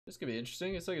This could be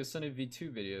interesting. It's like a Sunny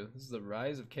V2 video. This is the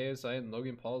rise of KSI and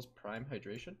Logan Paul's prime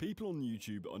hydration. People on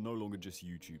YouTube are no longer just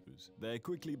YouTubers. They're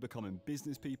quickly becoming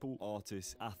business people,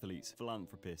 artists, athletes,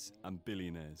 philanthropists, and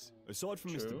billionaires. Aside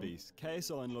from Mr. Beast,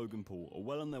 KSI and Logan Paul are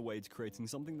well on their way to creating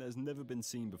something that has never been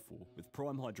seen before, with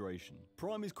Prime Hydration.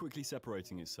 Prime is quickly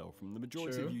separating itself from the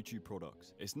majority of YouTube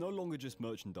products. It's no longer just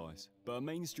merchandise, but a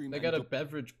mainstream... They got a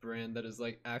beverage brand that is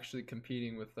like actually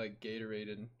competing with like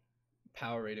Gatorade and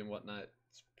Powerade and whatnot.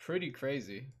 It's pretty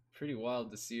crazy, pretty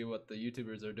wild to see what the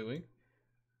YouTubers are doing.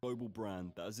 Global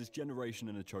brand that has this generation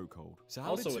in a chokehold. So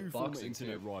how Also did two former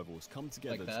internet too. rivals come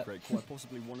together Like to create quite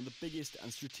possibly one of the biggest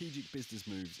and strategic business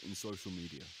moves in social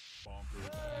media? Oh,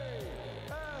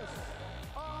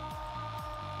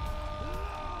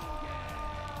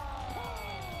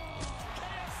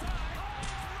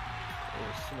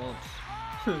 swamps.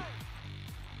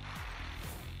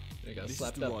 They got This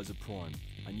slapped is the up. rise of Prime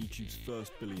and YouTube's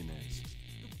first billionaires.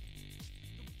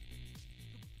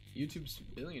 YouTube's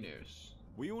billionaires.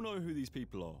 We all know who these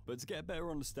people are, but to get a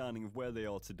better understanding of where they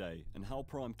are today and how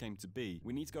Prime came to be,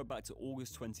 we need to go back to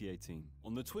August 2018.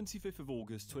 On the 25th of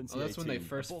August 2018, that's when they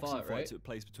first a boxing fought, fight right? took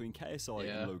place between KSI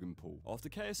and Logan Paul. After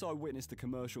KSI witnessed the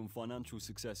commercial and financial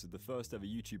success of the first ever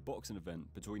YouTube boxing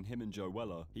event between him and Joe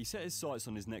Weller, he set his sights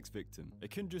on his next victim.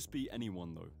 It couldn't just be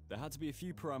anyone though. There had to be a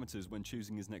few parameters when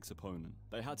choosing his next opponent.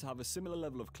 They had to have a similar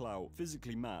level of clout,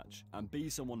 physically match, and be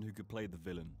someone who could play the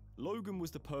villain. Logan was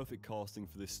the perfect casting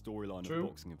for this storyline of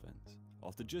boxing events.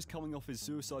 After just coming off his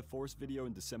Suicide Forest video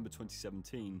in December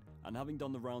 2017 and having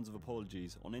done the rounds of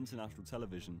apologies on international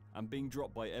television and being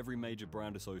dropped by every major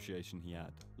brand association he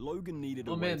had, Logan needed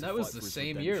a way to that was fight the for his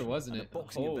same redemption, year, wasn't and it? a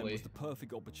boxing event was the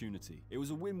perfect opportunity. It was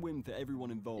a win-win for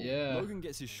everyone involved. Logan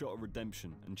gets his shot at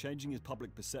redemption and changing his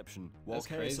public perception, while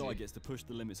KSI gets to push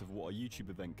the limits of what a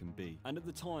YouTube event can be. And at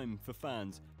the time, for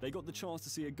fans, they got the chance to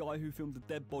see a guy who filmed a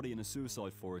dead body in a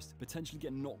suicide forest potentially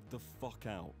get knocked the fuck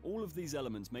out. All of these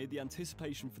elements made the anticipation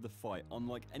for the fight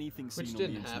unlike anything seen on the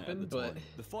internet at the time.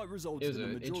 The fight resulted in a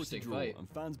majority draw and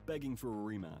fans begging for a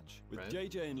rematch, with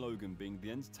JJ and Logan being the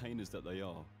entertainers that they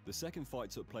are. The second fight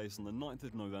took place on the 9th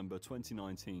of November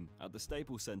 2019 at the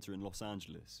Staples Center in Los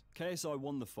Angeles. KSI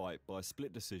won the fight by a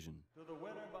split decision. To the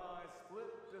winner by split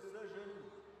decision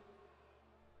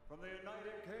from the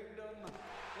United Kingdom,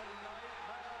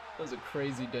 That was a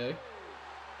crazy day.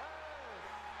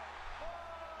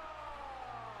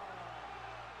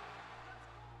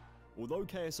 Although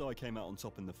KSI came out on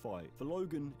top in the fight, for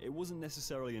Logan, it wasn't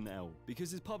necessarily an L,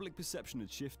 because his public perception had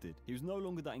shifted. He was no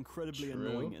longer that incredibly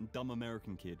annoying and dumb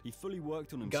American kid. He fully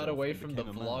worked on himself. Got away from the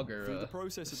vlogger Through the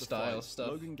process of the style fight,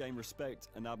 Logan gained respect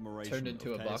and admiration turned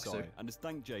into of a KSI boxer, and has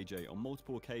thanked JJ on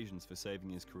multiple occasions for saving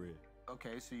his career.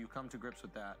 Okay, so you come to grips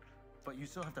with that, but you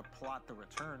still have to plot the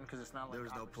return because it's not like there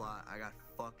was no plot. I got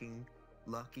fucking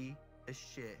lucky as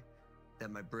shit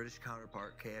that my British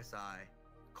counterpart KSI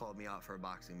called me out for a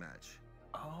boxing match.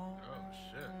 Oh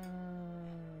shit.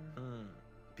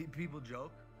 People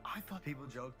joke. People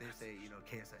joke. They say, you know,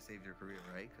 KSI saved your career,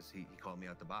 right? Because he called me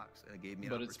out the box and it gave me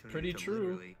an opportunity it's pretty to true.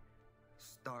 literally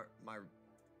start my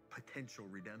potential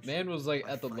redemption. Man was like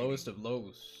at the lowest of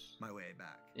lows. My way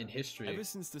back in history. Ever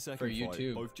since the second for fight,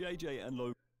 YouTube, both JJ and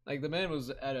Logan. Like the man was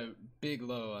at a big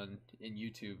low in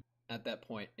YouTube at that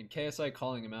point, and KSI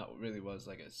calling him out really was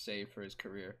like a save for his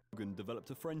career. Logan developed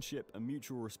a friendship and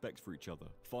mutual respect for each other,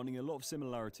 finding a lot of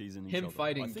similarities in each other. Him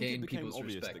fighting I think gained it became people's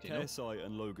obvious respect, that you know? KSI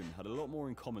and Logan had a lot more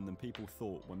in common than people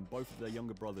thought when both of their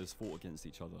younger brothers fought against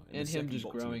each other. And him just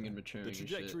growing and maturing. The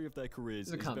trajectory of their careers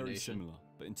is very similar,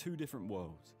 but in two different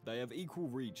worlds. They have equal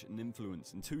reach and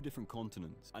influence in two different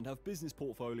continents, and have business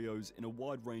portfolios in a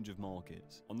wide range of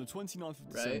markets. On the 29th of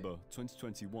December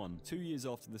 2021, 2 years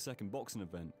after the second boxing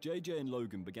event, JJ and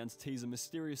Logan began to tease a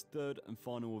mysterious third and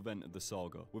final event of the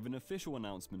saga, with an official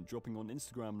announcement dropping on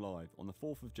Instagram Live on the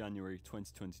 4th of January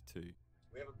 2022.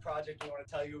 We have a project we want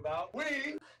to tell you about.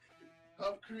 We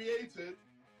have created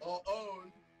our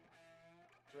own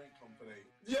drink company.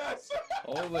 Yes!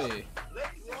 Holy.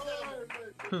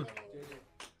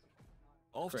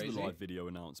 After the live video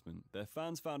announcement, their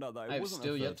fans found out that it wasn't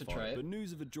a third fight, but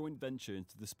news of a joint venture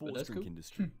into the sports drink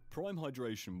industry. Prime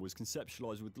Hydration was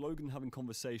conceptualized with Logan having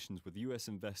conversations with US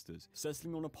investors,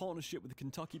 settling on a partnership with a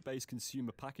Kentucky-based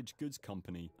consumer packaged goods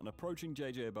company, and approaching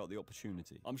JJ about the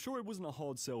opportunity. I'm sure it wasn't a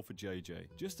hard sell for JJ.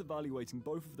 Just evaluating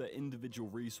both of their individual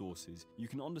resources, you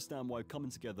can understand why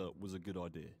coming together was a good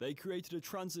idea. They created a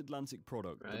transatlantic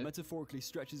product that metaphorically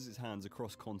stretches its hands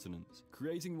across continents,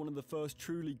 creating one of the first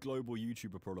truly global YouTuber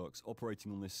products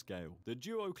operating on this scale. The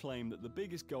duo claim that the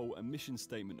biggest goal and mission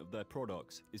statement of their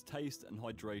products is taste and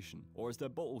hydration hydration, or as their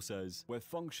bottle says, where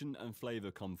function and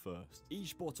flavor come first.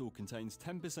 Each bottle contains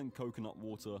 10% coconut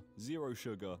water, 0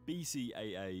 sugar,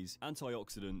 BCAAs,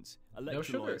 antioxidants,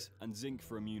 electrolytes, and zinc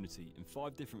for immunity in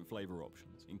 5 different flavor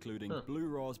options, including blue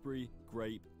raspberry,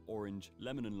 grape, orange,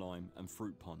 lemon and lime, and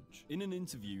fruit punch. In an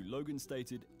interview, Logan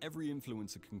stated, every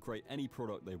influencer can create any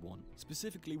product they want.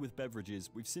 Specifically with beverages,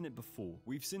 we've seen it before.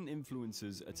 We've seen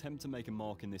influencers attempt to make a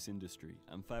mark in this industry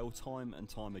and fail time and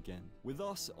time again. With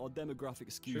us, our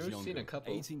demographic skews younger,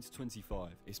 18 to 25.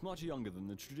 It's much younger than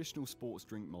the traditional sports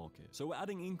drink market, so we're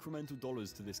adding incremental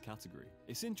dollars to this category.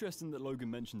 It's interesting that Logan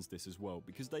mentions this as well,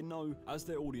 because they know as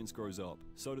their audience grows up,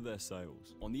 so do their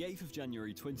sales. On the 8th of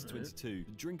January 2022,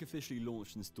 the drink officially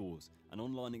launched in stores and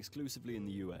online exclusively in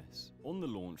the US. On the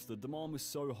launch, the demand was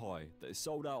so high that it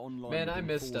sold out online. Man, I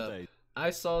missed up.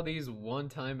 I saw these one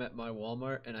time at my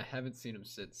Walmart and I haven't seen them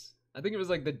since. I think it was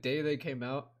like the day they came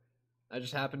out. I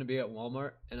just happened to be at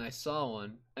Walmart and I saw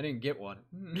one. I didn't get one,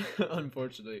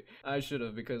 unfortunately. I should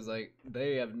have, because like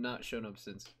they have not shown up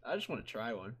since. I just want to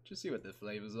try one, just see what the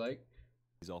flavor's like.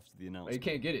 After the announcement. You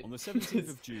can't get it. On the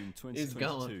 17th of June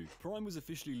 2022, Prime was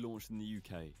officially launched in the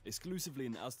UK, exclusively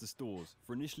in Asda stores,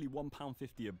 for initially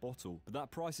 £1.50 a bottle, but that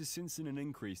price has since seen an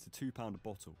increase to £2 a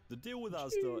bottle. The deal with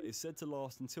Asda is said to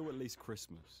last until at least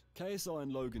Christmas. KSI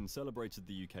and Logan celebrated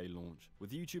the UK launch, with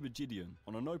YouTuber Gideon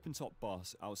on an open-top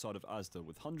bus outside of Asda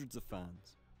with hundreds of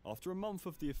fans. After a month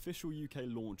of the official UK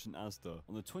launch in Asda,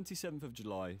 on the 27th of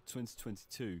July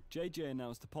 2022, JJ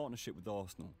announced a partnership with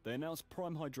Arsenal. They announced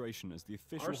Prime Hydration as the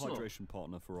official hydration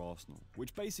partner for Arsenal,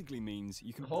 which basically means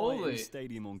you can buy it in the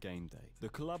stadium on game day. The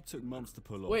collab took months to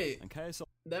pull off, and KSI...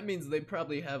 That means they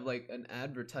probably have like an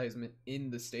advertisement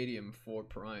in the stadium for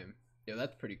Prime. Yeah,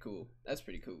 that's pretty cool. That's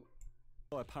pretty cool.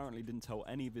 Apparently didn't tell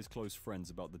any of his close friends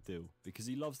about the deal because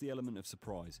he loves the element of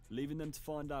surprise, leaving them to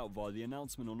find out via the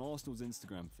announcement on Arsenal's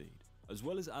Instagram feed. As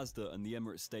well as Asda and the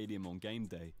Emirates Stadium on game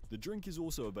day, the drink is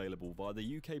also available via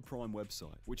the UK Prime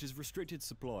website, which has restricted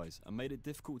supplies and made it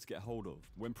difficult to get hold of.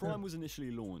 When Prime was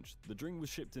initially launched, the drink was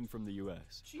shipped in from the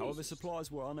US. However, suppliers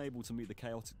were unable to meet the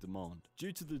chaotic demand.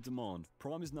 Due to the demand,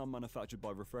 Prime is now manufactured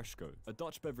by Refresco, a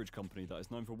Dutch beverage company that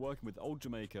is known for working with Old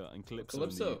Jamaica and Calypso in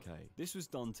the UK. This was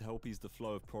done to help ease the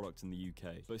flow of product in the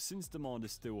UK, but since demand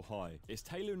is still high, it's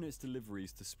tailoring its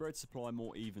deliveries to spread supply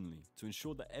more evenly to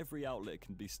ensure that every outlet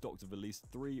can be stocked with at least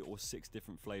 3 or 6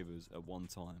 different flavors at one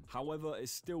time. However,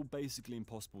 it's still basically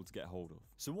impossible to get hold of.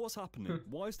 So what's happening?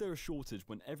 Why is there a shortage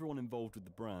when everyone involved with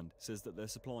the brand says that they're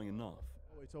supplying enough?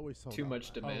 It's always sold too out, much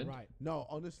demand. Oh, right. No,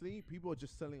 honestly, people are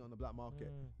just selling on the black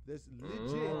market. There's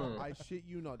legit, I shit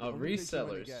you not. The only place you're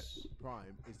gonna get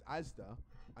Prime is Asda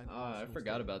and I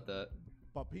forgot about that.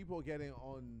 But people are getting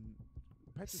on.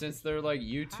 Since they're like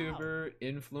YouTuber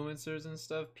influencers and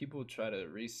stuff, people try to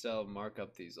resell, mark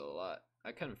up these a lot.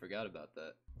 I kind of forgot about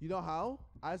that. You know how?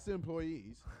 As the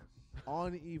employees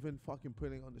aren't even fucking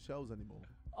putting on the shelves anymore.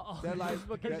 They're like,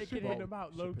 shipping them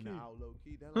out low key.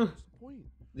 They're like, what's the point?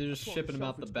 They're just shipping them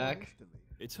out the back.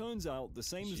 It turns out, the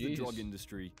same as the drug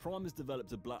industry, Prime has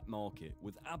developed a black market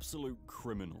with absolute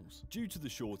criminals. Due to the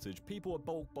shortage, people are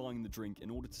bulk buying the drink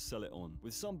in order to sell it on,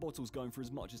 with some bottles going for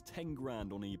as much as 10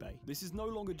 grand on eBay. This is no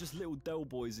longer just little Del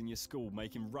boys in your school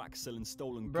making racks selling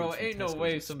stolen goods. Bro, ain't no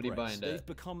way Express. somebody buying that. They've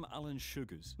become Alan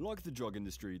Sugars. Like the drug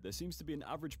industry, there seems to be an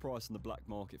average price on the black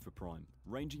market for Prime,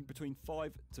 ranging between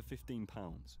 £5 to £15.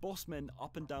 Boss men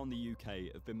up and down the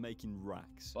UK have been making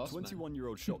racks.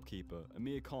 21-year-old shopkeeper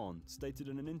Amir Khan stated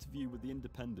in an interview with The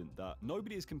Independent that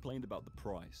nobody has complained about the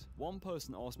price. One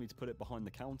person asked me to put it behind the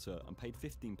counter and paid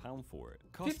 £15 for it.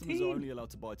 Customers are only allowed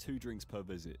to buy 2 drinks per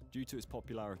visit due to its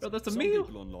popularity. Bro, that's a some meal.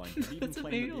 people online have even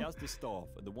claimed that the Asda staff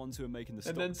are the ones who are making the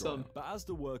stock dry. But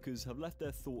Asda workers have left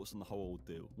their thoughts on the whole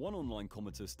ordeal. One online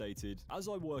commenter stated, "As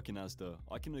I work in Asda,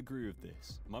 I can agree with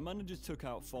this. My managers took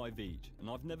out 5 each, and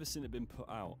I've never seen it been put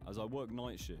out as I work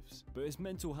night shifts. But it's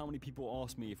mental how many people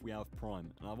ask me if we have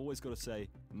Prime, and I've always got to say,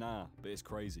 nah, but it's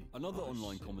crazy." Another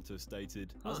online commenter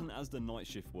stated, "As an Asda night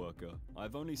shift worker,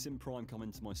 I've only seen Prime come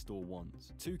into my store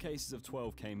once. 2 cases of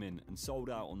 12 came in and sold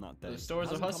out on that day. The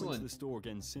stores are hustling. Come into the store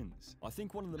again since. I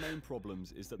think one of the main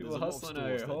problems is that there's a lot of stores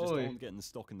that just aren't getting the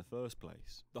stock in the first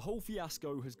place. The whole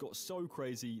fiasco has got so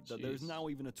crazy that there is now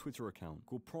even a Twitter account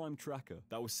called Prime Tracker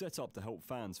that was set up to help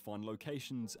fans find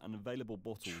locations and available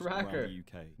bottles around the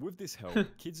UK. With this help,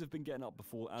 kids have been getting up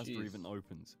before Asda even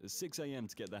opens at 6 AM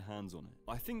to get their hands on it.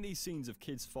 I think these scenes of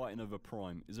kids fighting over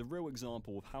Prime is a real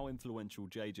example of how influential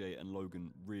JJ and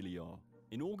Logan really are.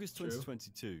 In August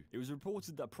 2022, it was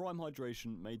reported that Prime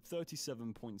Hydration made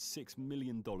 $37.6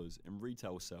 million in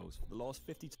retail sales for the last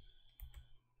 50...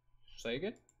 Say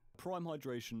again? Prime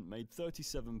Hydration made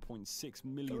 $37.6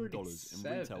 million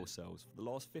in retail sales for the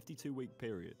last 52-week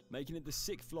period, making it the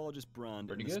 6th largest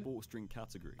brand in the sports drink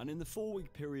category. And in the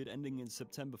 4-week period ending in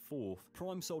September 4th,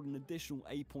 Prime sold an additional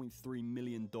 $8.3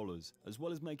 million, as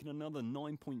well as making another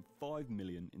 $9.5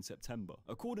 million in September.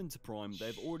 According to Prime, they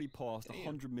have already passed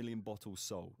 100 million bottles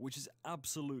sold, which is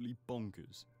absolutely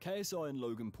bonkers. KSI and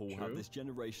Logan Paul have this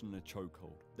generation in a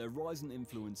chokehold. Their rise in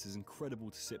influence is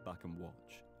incredible to sit back and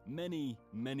watch. Many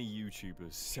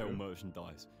YouTubers sell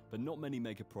merchandise, but not many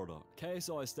make a product.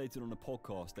 KSI stated on a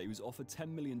podcast that he was offered $10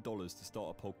 million to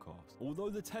start a podcast. Although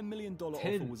the $10 million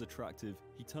offer was attractive,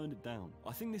 he turned it down.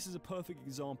 I think this is a perfect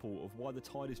example of why the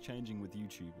tide is changing with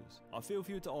YouTubers. I feel if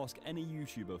you were to ask any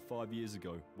YouTuber 5 years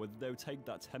ago whether they would take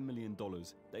that $10 million,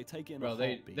 they take it in a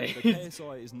heartbeat. But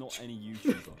KSI is not any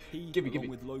YouTuber. He, along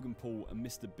with Logan Paul and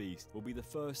Mr. Beast, will be the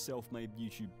first self-made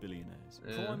YouTube billionaires.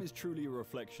 Prime is truly a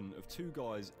reflection of two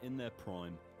guys in their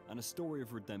prime, and a story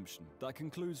of redemption that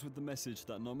concludes with the message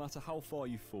that no matter how far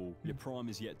you fall, your prime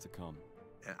is yet to come.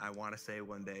 I want to say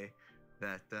one day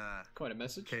that quite a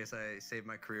message. KSI saved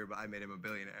my career, but I made him a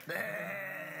billionaire.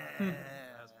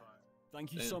 That's fine.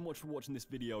 Thank you so much for watching this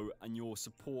video and your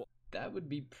support. That would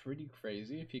be pretty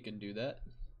crazy if he can do that.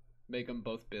 Make them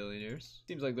both billionaires.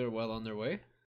 Seems like they're well on their way.